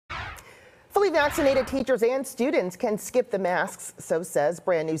Fully vaccinated teachers and students can skip the masks, so says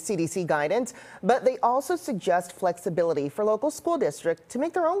brand new CDC guidance, but they also suggest flexibility for local school districts to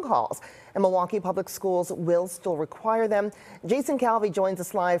make their own calls. And Milwaukee Public Schools will still require them. Jason Calvi joins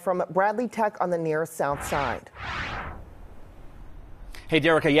us live from Bradley Tech on the near south side. Hey,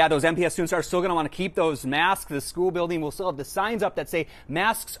 Derica, yeah, those MPS students are still going to want to keep those masks. The school building will still have the signs up that say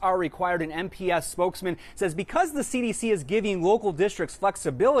masks are required. An MPS spokesman says because the CDC is giving local districts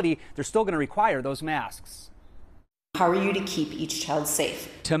flexibility, they're still going to require those masks. How are you to keep each child safe?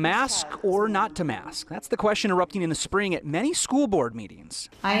 To mask or not to mask? That's the question erupting in the spring at many school board meetings.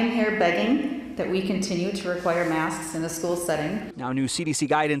 I am here begging that we continue to require masks in the school setting. Now, new CDC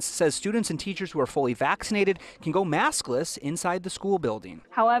guidance says students and teachers who are fully vaccinated can go maskless inside the school building.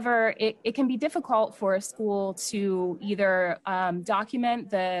 However, it can be difficult for a school to either document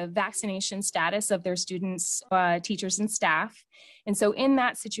the vaccination status of their students, teachers, and staff. And so in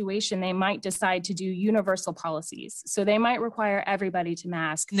that situation, they might decide to do universal policies. So they might require everybody to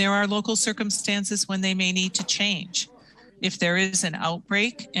mask. There are local circumstances when they may need to change. If there is an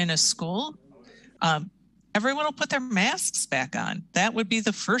outbreak in a school, everyone will put their masks back on. That would be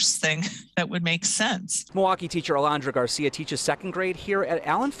the first thing that would make sense. Milwaukee teacher Alondra Garcia teaches second grade here at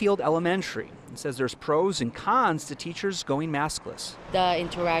Allen Field Elementary and says there's pros and cons to teachers going maskless. The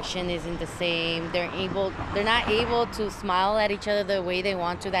interaction isn't the same. They're not able to smile at each other the way they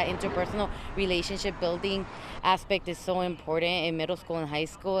want to. That interpersonal relationship building aspect is so important in middle school and high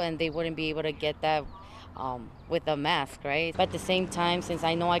school, and they wouldn't be able to get that with a mask, right? But at the same time, since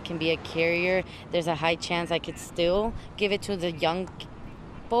I know I can be a carrier, there's a high chance I could still give it to the young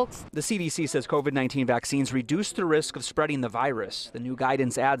folks. The CDC says COVID-19 vaccines reduce the risk of spreading the virus. The new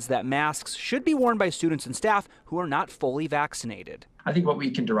guidance adds that masks should be worn by students and staff who are not fully vaccinated. I think what we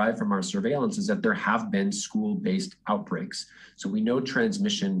can derive from our surveillance is that there have been school-based outbreaks. So we know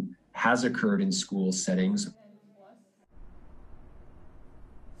transmission has occurred in school settings.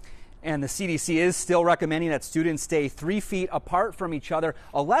 And the CDC is still recommending that students stay 3 feet apart from each other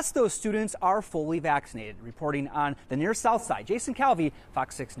unless those students are fully vaccinated. Reporting on the near south side, Jason Calvi,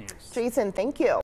 Fox 6 News. Jason, thank you.